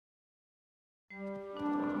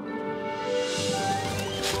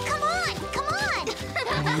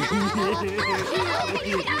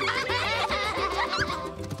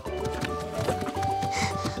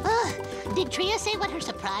Did Tria say what her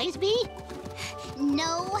surprise be?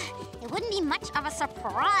 No, it wouldn't be much of a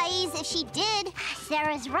surprise if she did.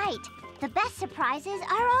 Sarah's right. The best surprises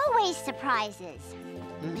are always surprises.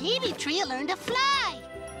 Maybe Tria learned to fly.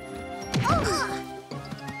 Oh.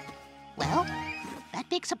 Well, that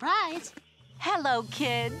big surprise. Hello,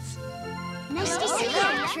 kids. Nice to see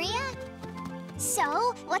you, Tria.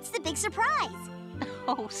 So, what's the big surprise?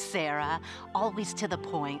 Oh, Cera, always to the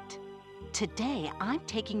point. Today, I'm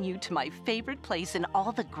taking you to my favorite place in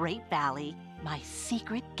all the Great Valley, my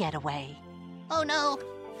secret getaway. Oh, no.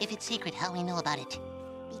 If it's secret, how we know about it?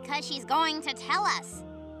 Because she's going to tell us,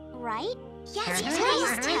 right? Yes,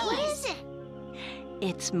 Please tell us.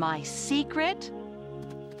 It's my secret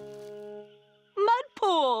mud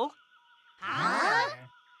pool. Huh?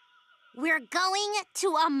 We're going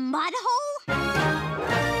to a mud hole?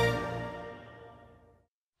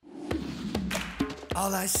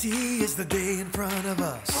 All I see is the day in front of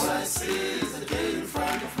us. All I see is the day in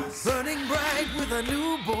front of us. Burning bright with a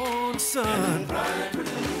newborn sun.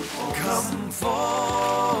 Come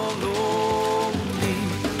follow me.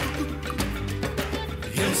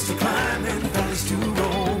 Hills to climb and valleys to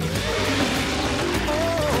roam.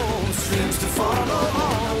 Oh, streams to follow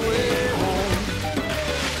all the way home.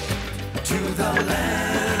 To the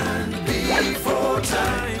land before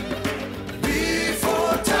time.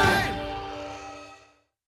 Before time.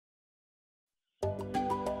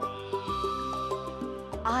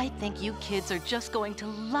 I think you kids are just going to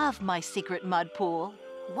love my secret mud pool.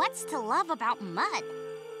 What's to love about mud?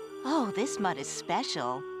 Oh, this mud is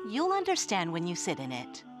special. You'll understand when you sit in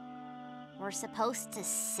it. We're supposed to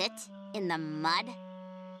sit in the mud?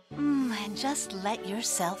 And just let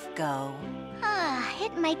yourself go.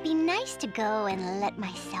 It might be nice to go and let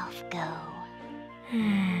myself go.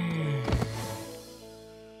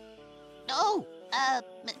 Oh,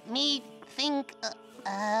 me think,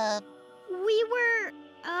 We were,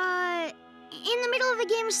 in the middle of a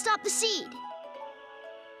game of Stop the Seed.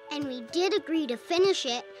 And we did agree to finish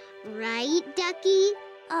it, right, Ducky?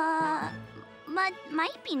 Mud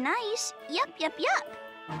might be nice. Yup.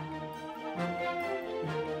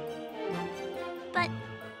 But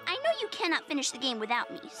I know you cannot finish the game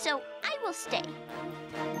without me, so I will stay.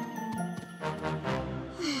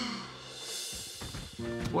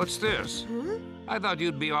 What's this? I thought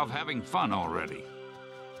you'd be off having fun already.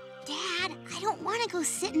 Dad, I don't want to go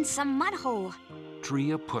sit in some mud hole.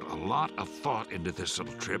 Tria put a lot of thought into this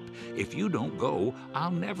little trip. If you don't go,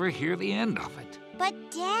 I'll never hear the end of it. But,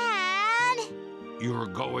 Dad... You're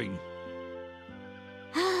going.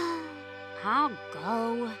 I'll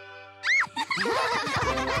go.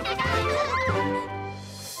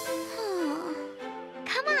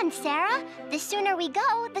 Come on, Cera. The sooner we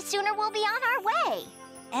go, the sooner we'll be on our way.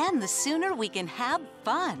 And the sooner we can have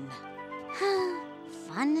fun.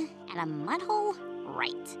 Fun at a mud hole?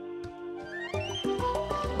 Right.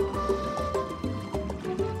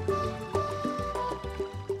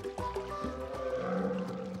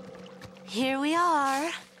 Here we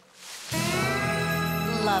are.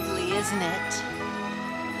 Lovely, isn't it?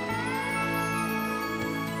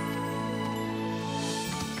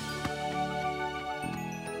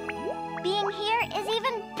 Being here is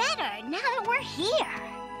even better now that we're here.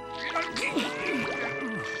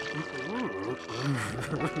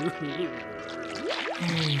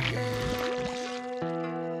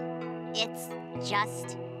 It's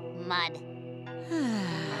just mud.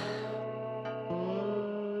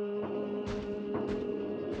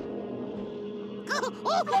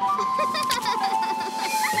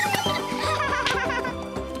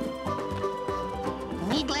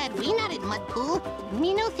 Me glad we not at mud pool.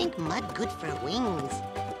 Me no think mud good for wings.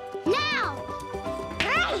 Now!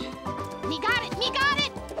 Me got it!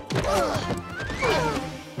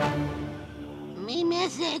 Me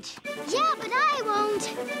miss it. Yeah, but I won't.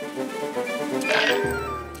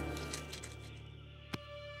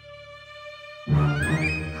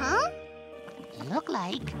 Huh? Look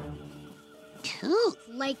like tooth.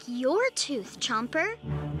 Like your tooth, Chomper.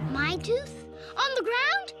 My tooth? On the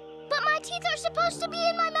ground? But my teeth are supposed to be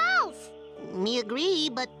in my mouth. Me agree,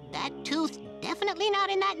 but that tooth definitely not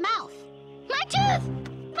in that mouth. My tooth!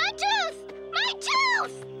 My tooth! My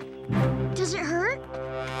tooth! Does it hurt?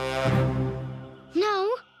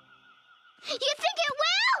 No. You think it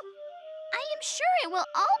will? I am sure it will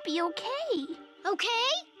all be okay. Okay.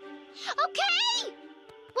 Okay!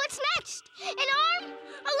 What's next? An arm?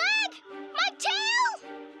 A leg? My tail?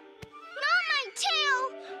 Not my tail!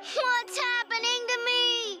 What's happening to me?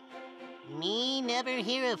 Me never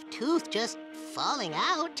hear of tooth just falling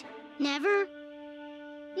out. Never?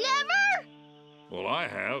 Never? Well, I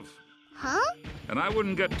have. Huh? And I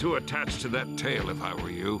wouldn't get too attached to that tail if I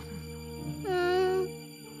were you.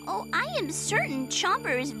 Oh, I am certain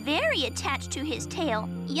Chomper is very attached to his tail.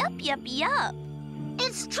 Yup, yup, yup.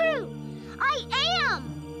 It's true. I am.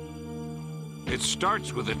 It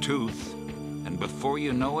starts with a tooth, and before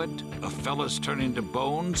you know it, a fella's turning to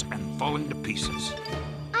bones and falling to pieces.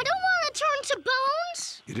 I don't want to turn to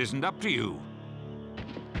bones. It isn't up to you.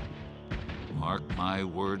 Mark my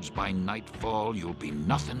words, by nightfall, you'll be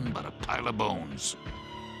nothing but a pile of bones.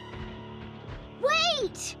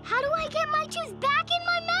 Wait! How do I get my tooth back in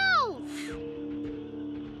my mouth?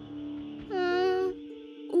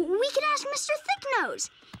 We could ask Mr. Thicknose.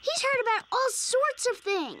 He's heard about all sorts of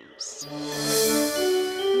things.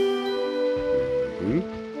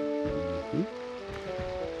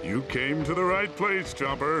 You came to the right place,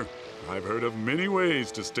 Chomper. I've heard of many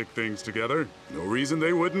ways to stick things together. No reason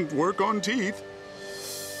they wouldn't work on teeth.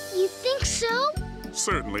 You think so?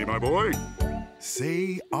 Certainly, my boy.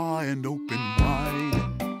 Say ah and open wide,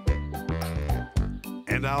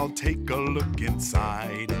 and I'll take a look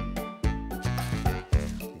inside.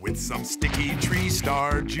 With some sticky tree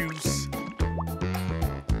star juice,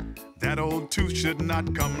 that old tooth should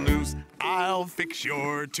not come loose. I'll fix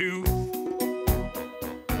your tooth.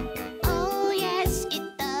 Oh, yes, it's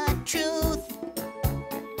the truth.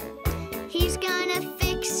 He's gonna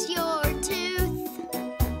fix your tooth.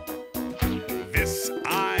 This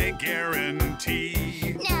I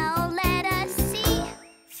guarantee. Now let us see.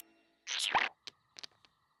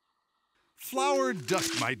 Flour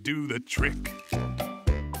dust might do the trick.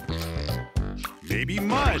 Maybe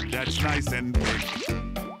mud that's nice and thick.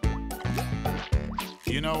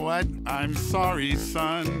 You know what? I'm sorry,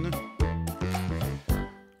 son.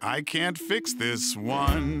 I can't fix this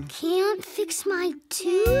one. Can't fix my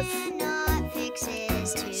tooth? Cannot fix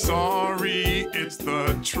his tooth. Sorry, it's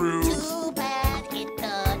the truth. Too bad it's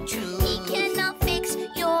the truth. He cannot fix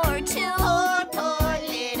your tooth. Poor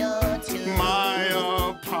little tooth. My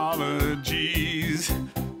apologies.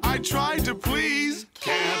 I tried to please.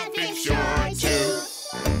 Can't fix your tooth.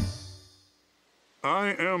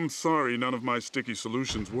 I am sorry none of my sticky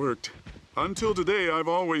solutions worked. Until today, I've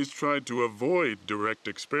always tried to avoid direct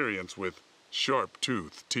experience with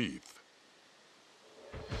sharp-toothed teeth.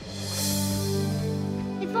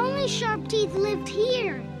 If only Sharp Teeth lived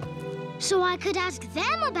here, so I could ask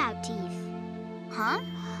them about teeth. Huh?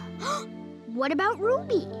 What about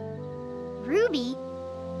Ruby? Ruby?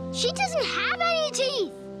 She doesn't have any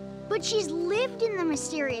teeth, but she's lived in the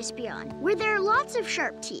mysterious beyond, where there are lots of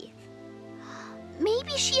sharp teeth.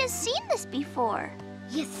 Maybe she has seen this before.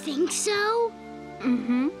 You think so?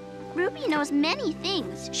 Mm-hmm. Ruby knows many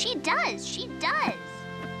things. She does.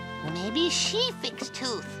 Maybe she fixed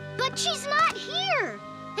tooth. But she's not here.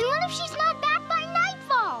 And what if she's not back by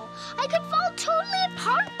nightfall? I could fall totally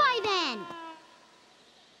apart by then.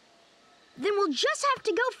 Then we'll just have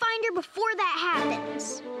to go find her before that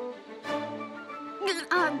happens.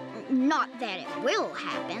 Not that it will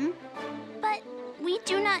happen. But we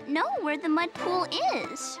do not know where the mud pool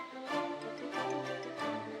is.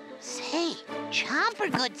 Say,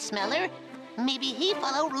 Chomper good smeller. Maybe he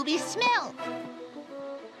follow Ruby's smell.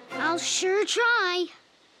 I'll sure try.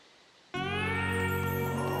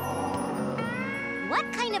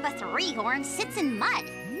 What kind of a three-horn sits in mud?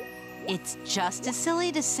 It's just as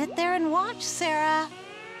silly to sit there and watch, Cera.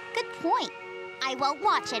 Good point. I won't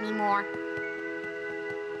watch anymore.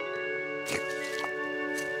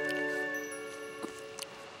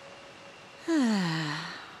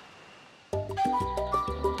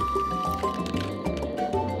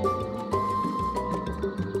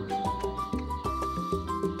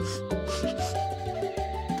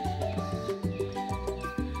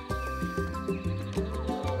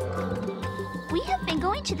 We have been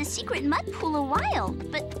going to the secret mud pool a while,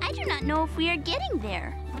 but I do not know if we are getting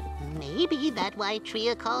there. Maybe that's why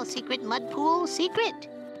Tria calls secret mud pool secret.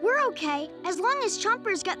 We're okay, as long as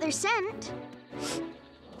Chomper's got their scent.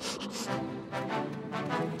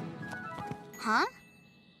 Huh?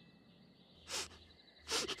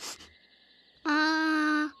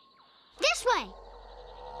 This way.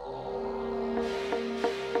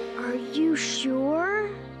 Are you sure?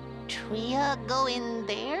 Tria go in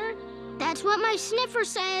there? That's what my sniffer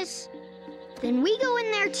says. Then we go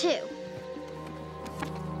in there too.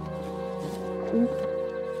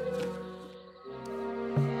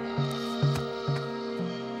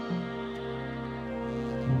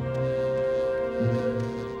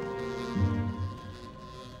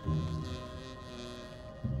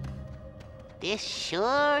 This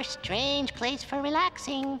sure strange place for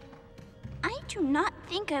relaxing. I do not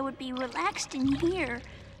think I would be relaxed in here.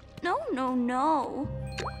 No, no, no.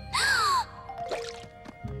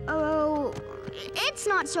 Oh, it's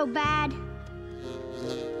not so bad.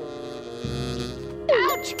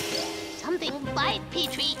 Ouch! Something bite,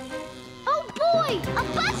 Petrie. Oh boy, a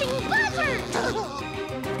buzzing buzzard!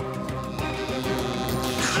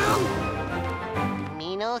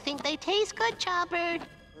 Me no think they taste good, Chomper.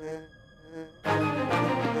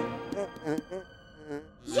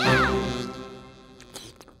 Yeah!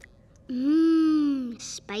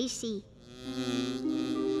 Spicy.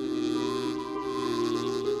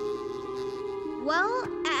 Well,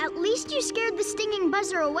 at least you scared the stinging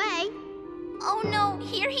buzzer away. Oh no,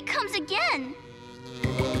 here he comes again.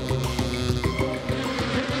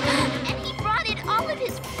 And he brought in all of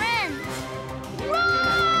his friends. Run!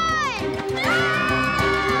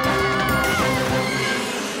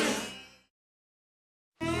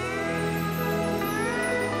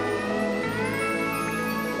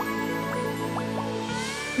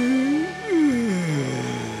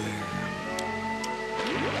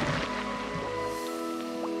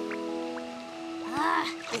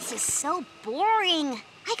 This is so boring.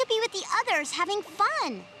 I could be with the others having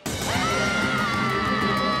fun.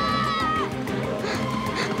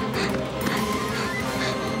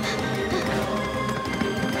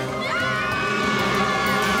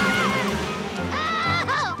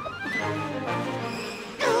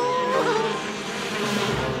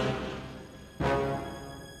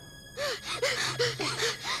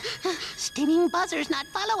 Stinging buzzers not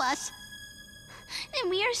follow us. And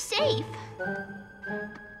we are safe.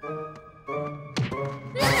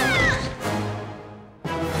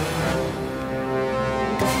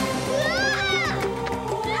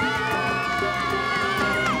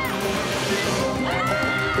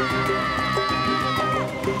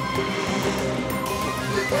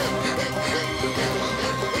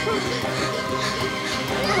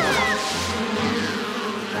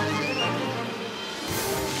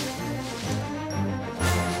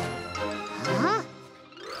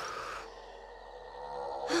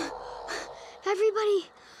 Everybody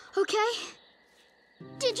okay?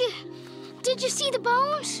 Did you see the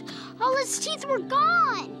bones? All his teeth were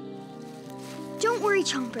gone. Don't worry,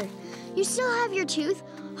 Chomper. You still have your tooth.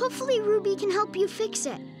 Hopefully Ruby can help you fix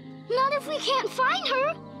it. Not if we can't find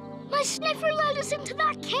her. My sniffer led us into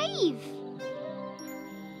that cave.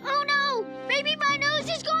 Oh no! Maybe my nose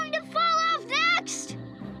is going to fall off next!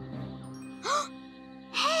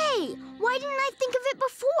 Hey! Why didn't I think of it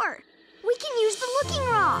before? We can use the looking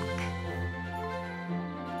rock.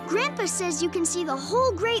 Grandpa says you can see the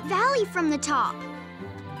whole Great Valley from the top.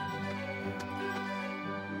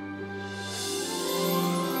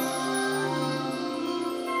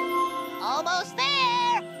 Almost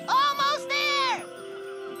there! Almost there!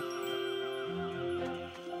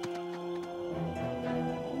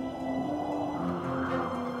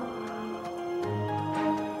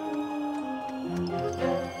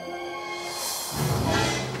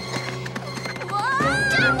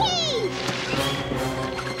 Ducky!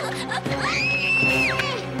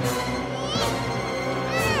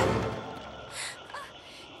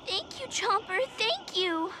 Thank you, Chomper. Thank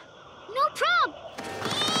you. No prob.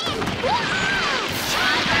 Yup.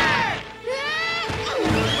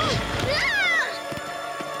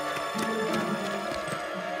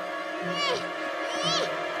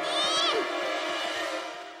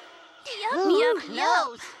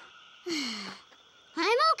 Close.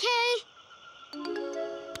 I'm okay.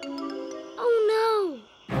 Oh no,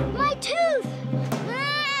 my tooth!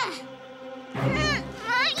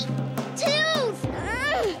 My tooth!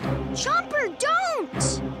 Chomper, don't!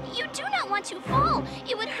 You do not want to fall.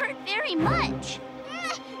 It would hurt very much.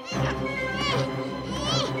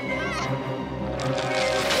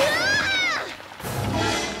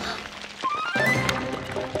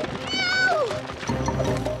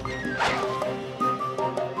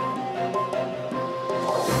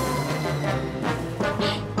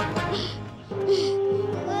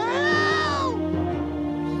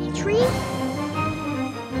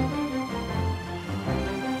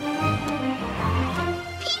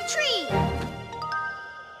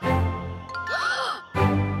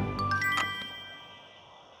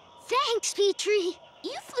 Thanks, Petrie.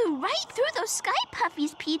 You flew right through those sky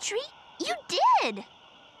puffies, Petrie. You did.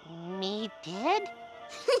 Me did?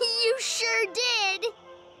 You sure did.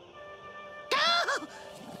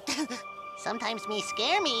 Sometimes me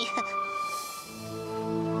scare me.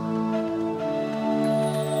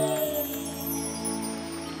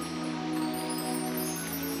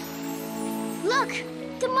 Look,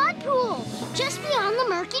 the mud pool, just beyond the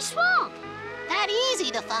murky swamp. That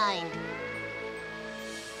easy to find.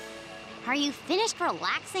 Are you finished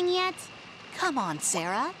relaxing yet? Come on,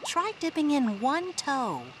 Cera. Try dipping in one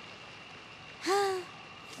toe.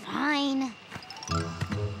 Fine.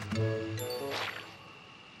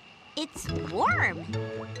 It's warm.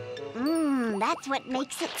 That's what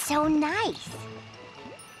makes it so nice.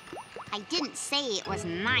 I didn't say it was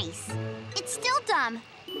nice. It's still dumb.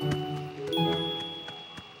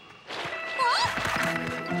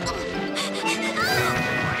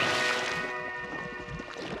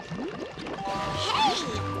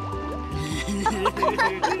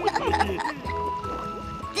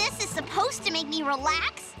 This is supposed to make me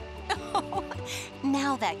relax?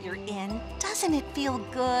 Now that you're in, doesn't it feel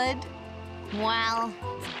good? Well,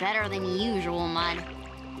 it's better than usual mud.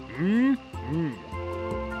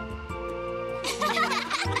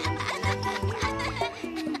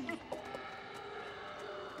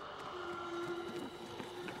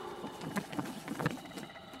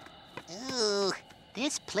 Ooh,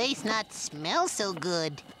 this place not smell so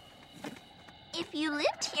good. If you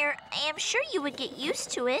lived here, I am sure you would get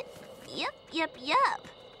used to it. Yup.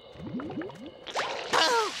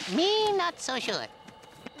 Oh, me not so sure.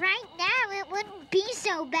 Right now, it wouldn't be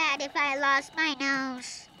so bad if I lost my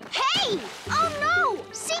nose. Hey! Oh no!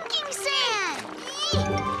 Sinking sand!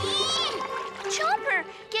 Chomper,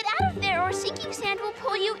 get out of there or sinking sand will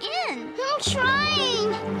pull you in. I'm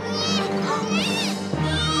trying.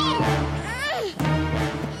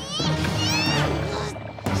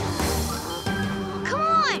 Come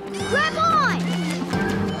on! Grab on!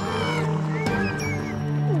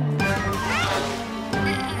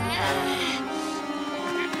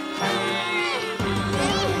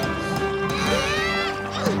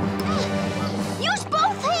 Use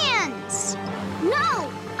both hands! No!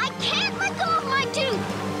 I can't let go of my tooth!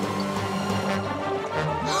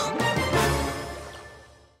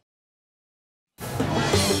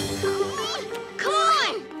 Come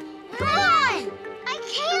on! Come on! I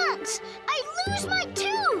can't. I lose my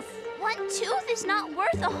tooth. One tooth is not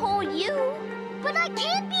worth a whole you. But I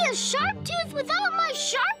can't be a sharp tooth without my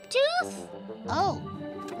sharp tooth. Oh,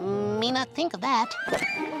 me not think of that.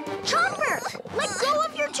 Chomper! Let go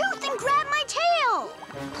of your tooth and grab my tail!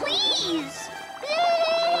 Please!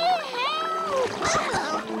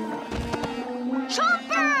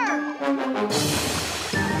 Chomper!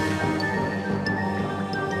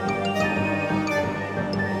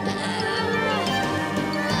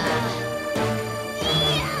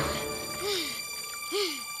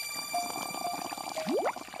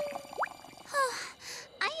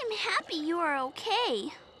 I am happy you are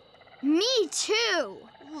okay. Me too.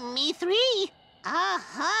 Me three.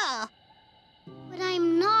 Aha. But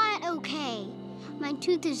I'm not okay. My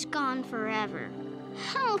tooth is gone forever.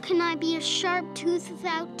 How can I be a sharp tooth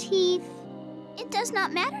without teeth? It does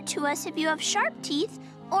not matter to us if you have sharp teeth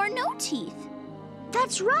or no teeth.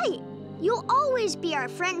 That's right. You'll always be our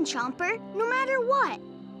friend, Chomper, no matter what.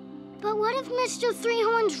 But what if Mr.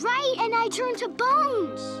 Three-Horn's right and I turn to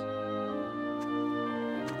bones?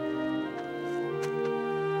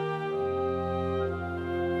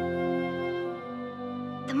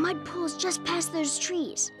 The mud pool's just past those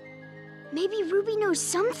trees. Maybe Ruby knows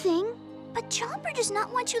something. But Chomper does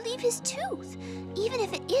not want you to leave his tooth, even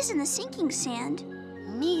if it is in the sinking sand.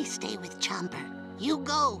 Me stay with Chomper. You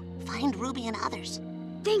go. Find Ruby and others.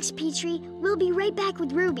 Thanks, Petrie. We'll be right back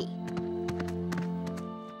with Ruby.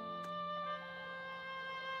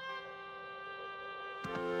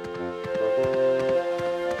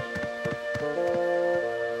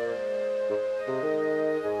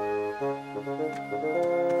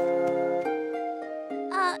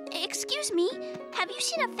 Excuse me, have you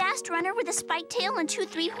seen a fast runner with a spiked tail and 2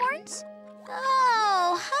 three-horns?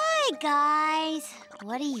 Oh, hi, guys.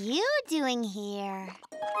 What are you doing here?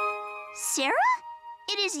 Cera?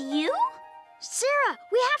 It is you? Cera,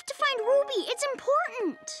 we have to find Ruby. It's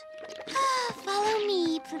important. Follow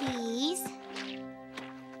me, please.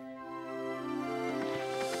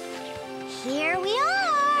 Here we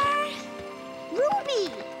are.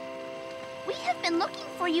 Ruby! We have been looking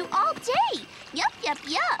for you all day.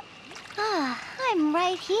 Yup. I'm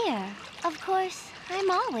right here. Of course, I'm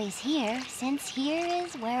always here, since here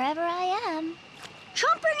is wherever I am.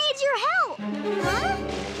 Chomper needs your help. Huh?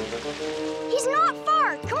 He's not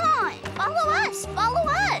far. Come on. Follow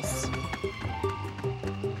us.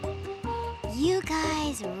 You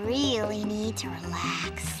guys really need to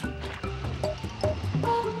relax.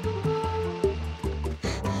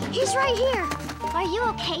 He's right here. Are you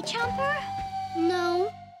okay, Chomper?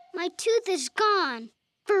 No, my tooth is gone.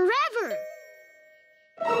 Forever.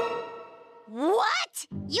 What?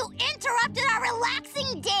 You interrupted our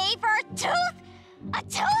relaxing day for a tooth? A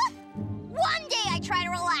tooth? One day I try to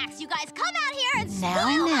relax. You guys come out here and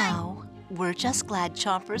spoil Now. We're just glad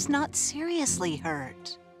Chomper's not seriously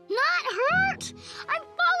hurt. Not hurt. I'm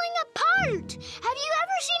falling apart. Have you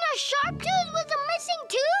ever seen a sharp tooth with a missing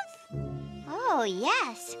tooth? Oh,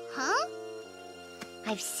 yes. Huh?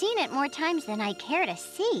 I've seen it more times than I care to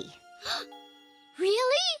see.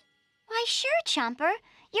 Really? Why, sure, Chomper.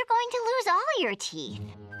 You're going to lose all your teeth.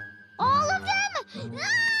 All of them?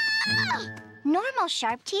 Ah! Normal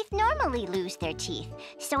sharp teeth normally lose their teeth.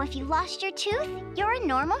 So if you lost your tooth, you're a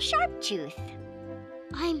normal sharp tooth.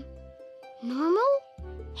 I'm normal?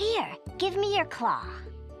 Here, give me your claw.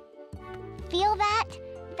 Feel that?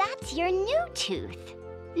 That's your new tooth.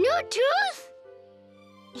 New tooth?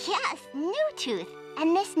 Yes, new tooth.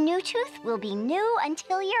 And this new tooth will be new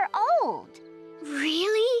until you're old.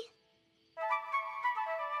 Really?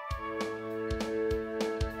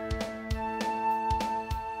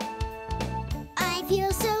 I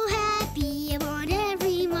feel so happy, I want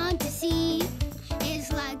everyone to see.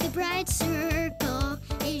 It's like the bright circle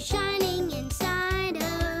is shining inside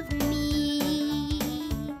of me.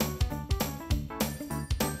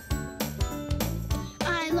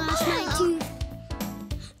 I lost my tooth,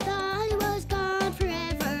 thought it was gone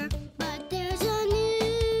forever, but there's a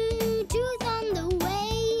new tooth on the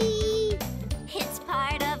way. It's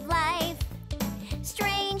part of life.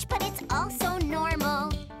 Strange, but it's also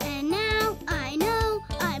normal. And now I know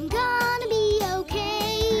I'm gonna be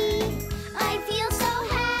okay. I feel so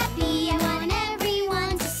happy, I want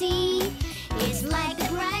everyone to see. It's like a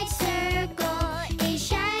bright circle is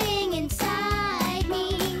shining inside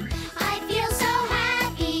me. I feel so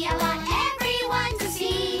happy, I want everyone to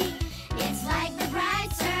see. It's like the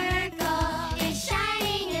bright circle is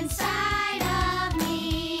shining inside of me.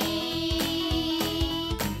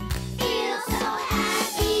 Feel so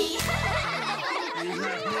happy.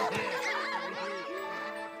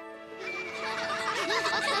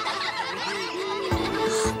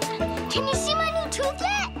 Can you see my new tooth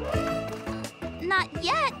yet? Not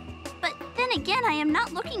yet, but then again, I am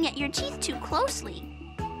not looking at your teeth too closely.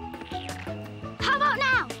 How about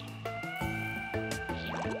now?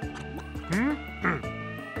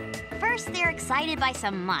 First, they're excited by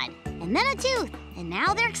some mud, and then a tooth, and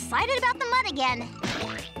now they're excited about the mud again.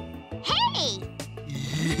 Hey!